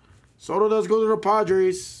 Soto does go to the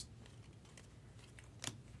Padres.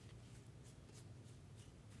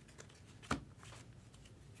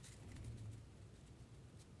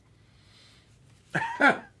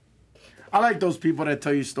 I like those people that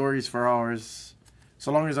tell you stories for hours,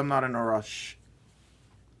 so long as I'm not in a rush.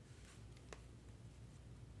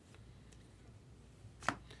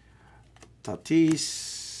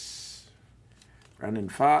 Tatis, Brandon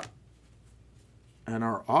Pfaadt, and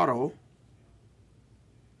our auto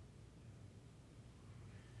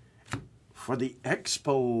for the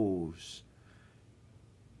Expos.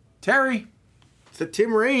 Terry, it's the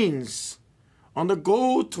Tim Raines on the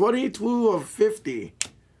gold, 22 of 50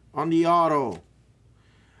 on the auto.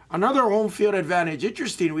 Another home field advantage.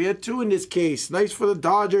 Interesting. We had two in this case. Nice for the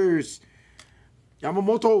Dodgers.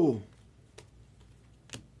 Yamamoto.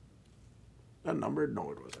 That numbered?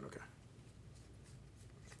 No, it wasn't. Okay.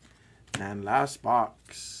 And last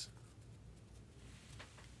box.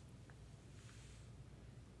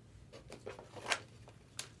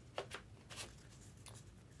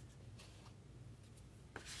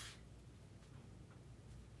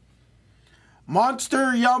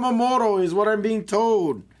 Monster Yamamoto is what I'm being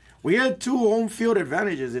told. We had two home field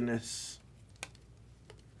advantages in this.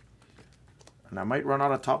 And I might run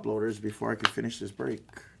out of top loaders before I can finish this break.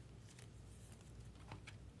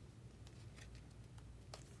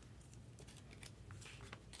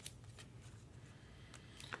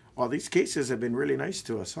 Oh, these cases have been really nice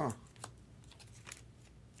to us, huh?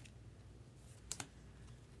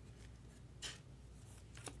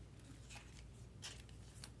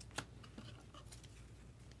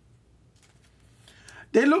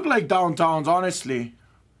 They look like downtowns, honestly.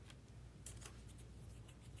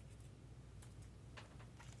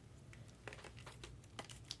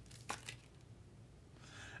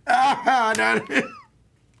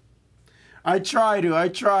 I try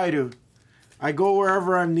to. I go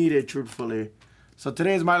wherever I'm needed, truthfully. So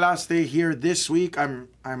today is my last day here this week. I'm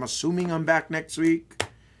assuming I'm back next week.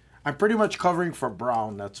 I'm pretty much covering for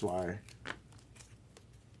Brown, that's why.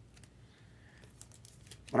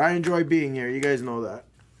 But I enjoy being here. You guys know that.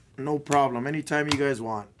 No problem. Anytime you guys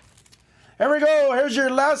want. Here we go. Here's your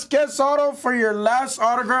last guess auto for your last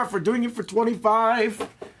autograph. We're doing it for 25. If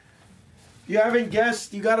you haven't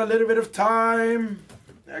guessed, you got a little bit of time.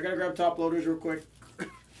 I gotta grab top loaders real quick.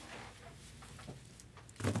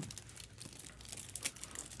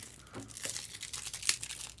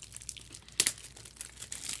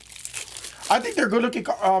 I think they're good looking.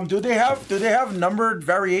 Do they have numbered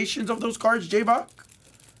variations of those cards, J-Buck?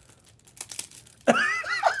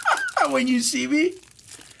 When you see me,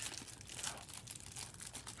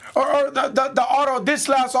 or the auto, this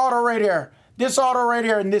last auto right here, this auto right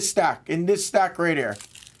here in this stack right here,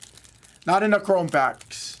 not in the chrome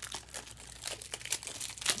packs.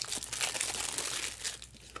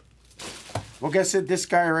 We'll guess it. This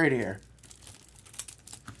guy right here.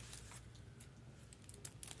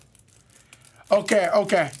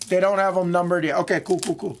 Okay. They don't have them numbered yet. Okay,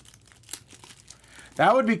 cool.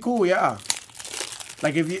 That would be cool, yeah.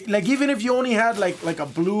 Like if you even if you only had like a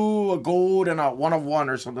blue, a gold, and a 1 of 1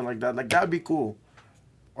 or something like that, like that'd be cool.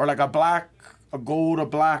 Or like a black, a gold, a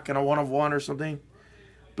black, and a 1 of 1 or something.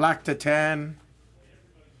 Black to 10.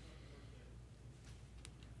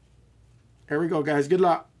 Here we go, guys. Good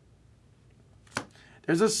luck.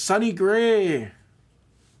 There's a Sunny Gray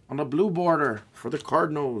on the blue border for the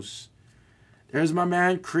Cardinals. There's my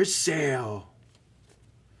man, Chris Sale.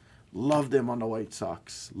 Loved him on the White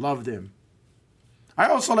Sox. Loved him. I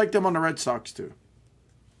also liked him on the Red Sox, too.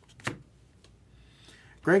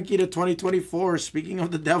 Greinke to 2024. Speaking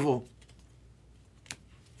of the devil.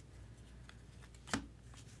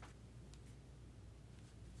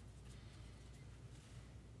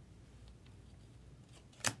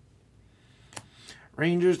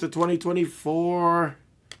 Rangers to 2024.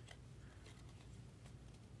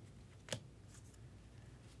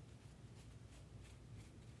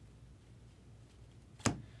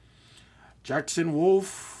 Jackson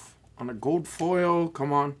Wolf on a gold foil.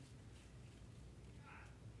 Come on.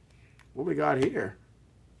 What we got here?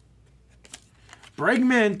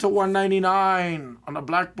 Bregman to 199 on a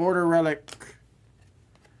black border relic.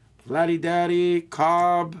 Vladdy Daddy,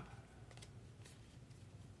 Cobb.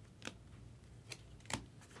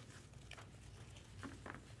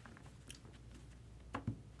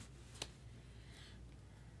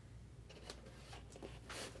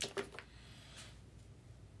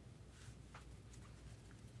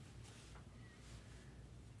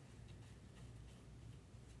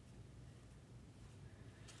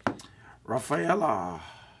 Rafaela.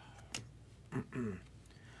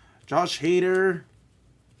 Josh Hader.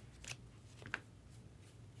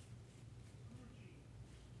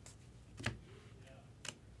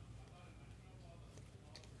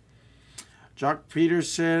 Jock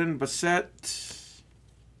Peterson. Bassett.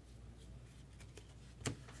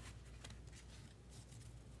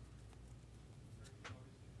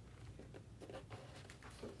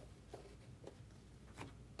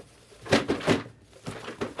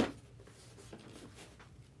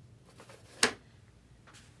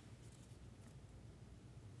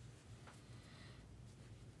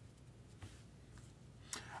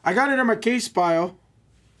 I got it in my case pile.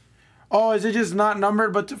 Oh, is it just not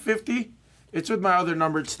numbered but to 50? It's with my other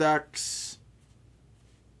numbered stacks.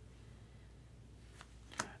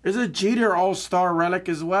 There's a Jeter All-Star relic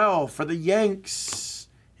as well for the Yanks.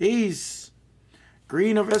 He's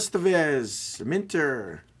green of Estevez.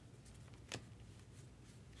 Minter.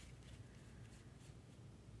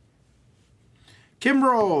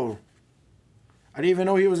 Kimbrough. I didn't even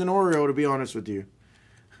know he was an Oreo, to be honest with you.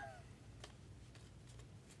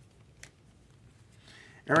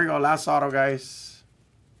 Here we go, last auto, guys.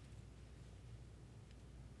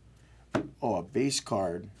 Oh, a base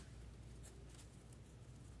card.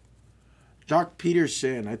 Jock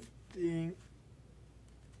Peterson, I think.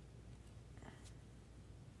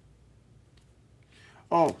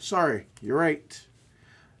 Oh, sorry, you're right.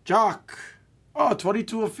 Jock. Oh,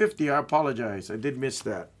 22 of 50, I apologize. I did miss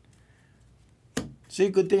that. See,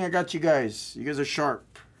 good thing I got you guys. You guys are sharp.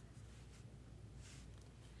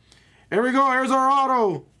 Here we go. Here's our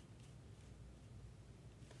auto.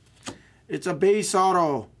 It's a base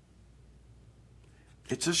auto.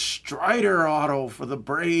 It's a Strider auto for the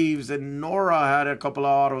Braves. And Nora had a couple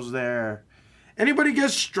of autos there. Anybody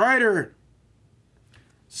guess Strider?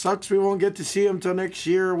 Sucks we won't get to see him till next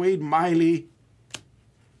year. Wade Miley.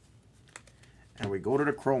 And we go to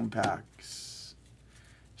the Chrome packs.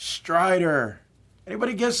 Strider.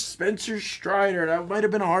 Anybody guess Spencer Strider? That might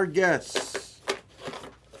have been a hard guess.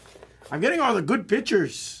 I'm getting all the good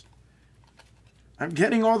pictures. I'm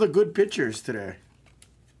getting all the good pictures today.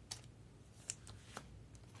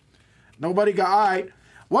 Nobody got... All right.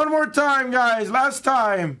 One more time, guys. Last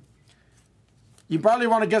time. You probably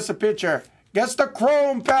want to guess a picture. Guess the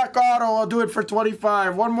Chrome pack auto. I'll do it for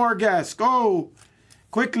 25. One more guess. Go.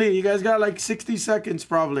 Quickly. You guys got like 60 seconds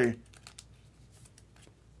probably.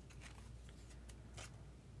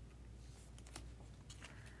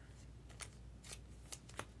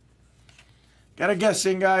 Get a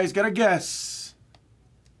guessing, guys. Get a guess.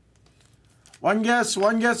 One guess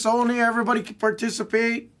only. Everybody can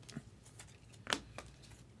participate.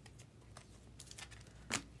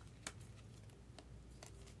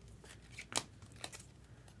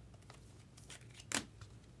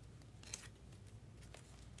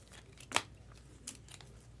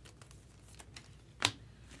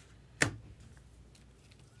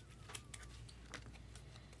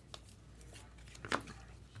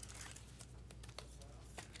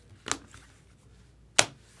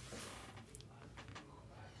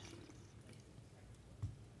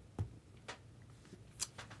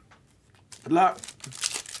 Good luck.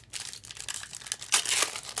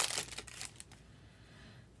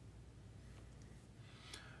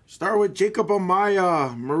 Start with Jacob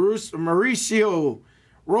Amaya, Mauricio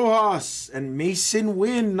Rojas, and Mason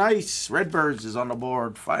Wynn. Nice. Redbirds is on the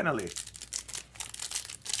board, finally.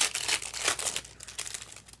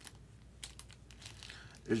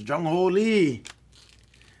 There's Jung Ho Lee,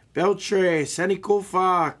 Beltre, Sandy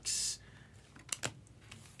Koufax,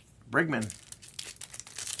 Bregman.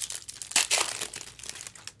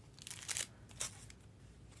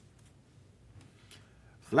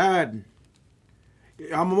 Vlad,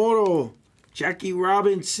 Yamamoto, Jackie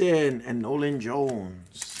Robinson, and Nolan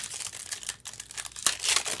Jones.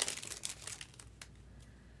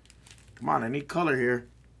 Come on, I need color here.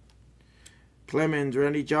 Clemens,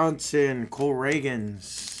 Randy Johnson, Cole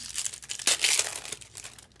Reagans.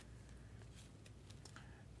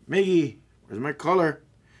 Miggy, where's my color?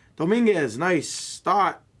 Dominguez, nice.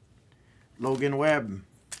 Stott, Logan Webb.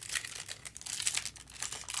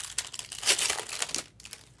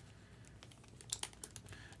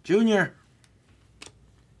 Junior,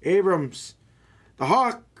 Abrams, the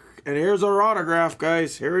Hawk, and here's our autograph,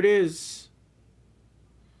 guys. Here it is.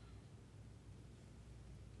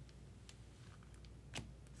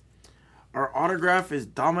 Our autograph is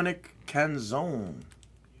Dominic Canzone.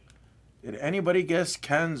 Did anybody guess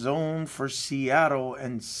Canzone for Seattle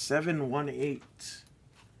and 718?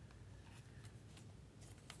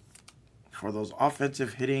 For those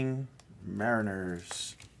offensive hitting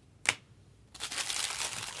Mariners.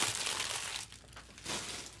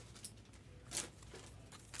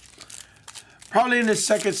 Probably in the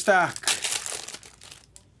second stack.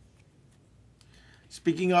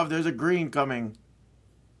 Speaking of, there's a green coming.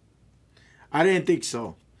 I didn't think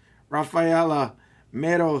so. Rafaela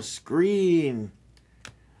Meadows, green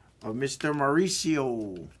of Mr.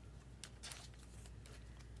 Mauricio.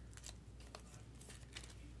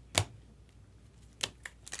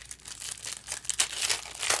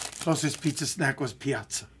 Closest pizza snack was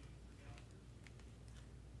Piazza.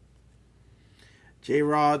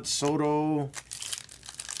 J-Rod, Soto.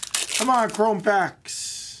 Come on, Chrome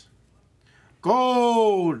Packs.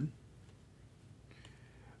 Gold.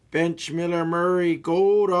 Bench Miller Murray.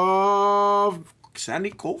 Gold of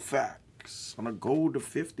Sandy Koufax. On a gold of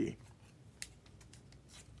 50.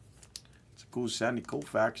 It's a cool Sandy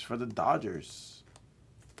Koufax for the Dodgers.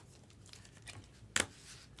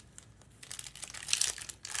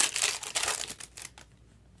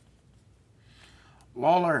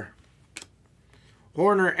 Lawler.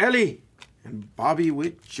 Horner, Ellie, and Bobby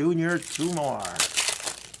Witt Jr. 2 more.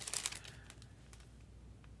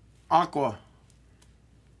 Aqua.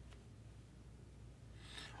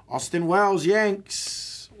 Austin Wells,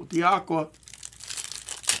 Yanks, with the Aqua.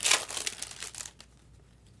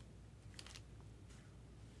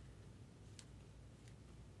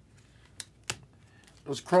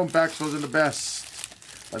 Those Chrome Packs wasn't the best.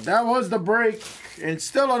 But that was the break. And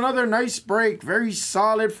still another nice break. Very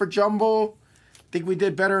solid for Jumbo. I think we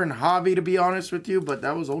did better in Hobby, to be honest with you, but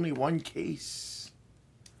that was only one case.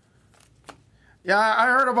 Yeah, I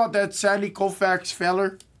heard about that Sandy Koufax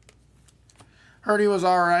feller. Heard he was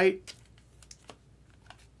all right.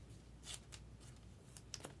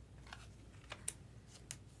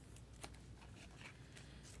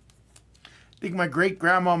 I think my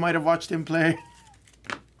great-grandma might have watched him play.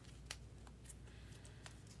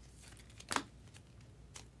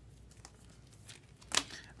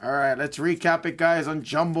 All right, let's recap it, guys, on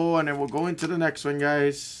Jumbo, and then we'll go into the next one,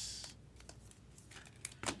 guys.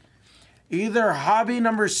 Either Hobby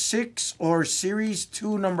number 6 or Series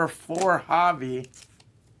 2 number 4 Hobby.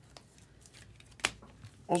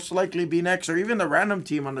 Most likely be next, or even the random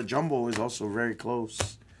team on the Jumbo is also very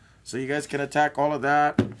close. So you guys can attack all of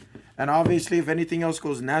that. And obviously, if anything else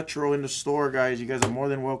goes natural in the store, guys, you guys are more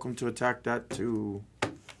than welcome to attack that too.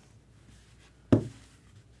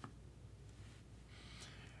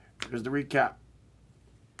 Here's the recap.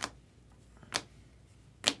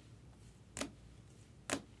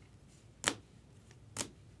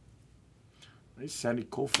 Nice Sandy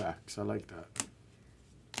Koufax. I like that.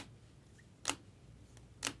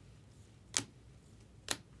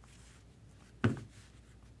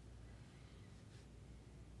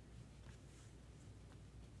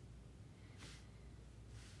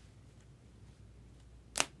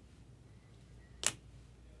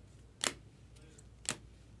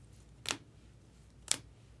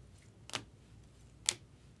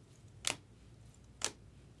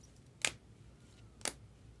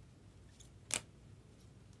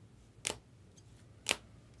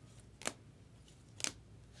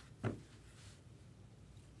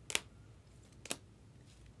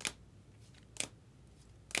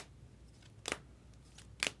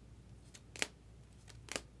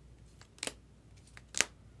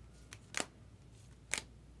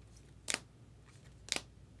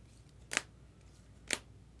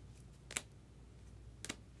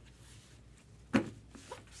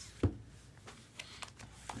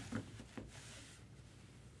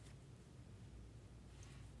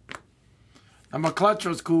 And McClutch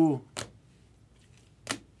was cool.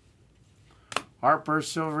 Harper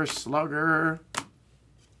Silver Slugger.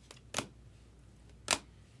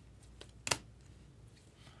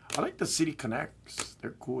 I like the City Connects.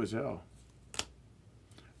 They're cool as hell.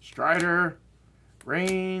 Strider.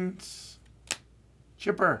 Reigns.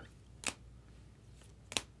 Chipper.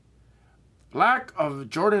 Black of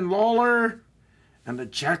Jordan Lawler. And the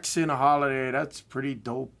Jackson Holiday. That's pretty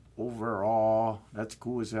dope overall. That's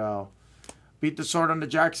cool as hell. Beat the sword on the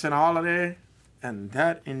Jackson Holiday. And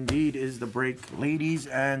that indeed is the break, ladies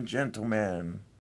and gentlemen.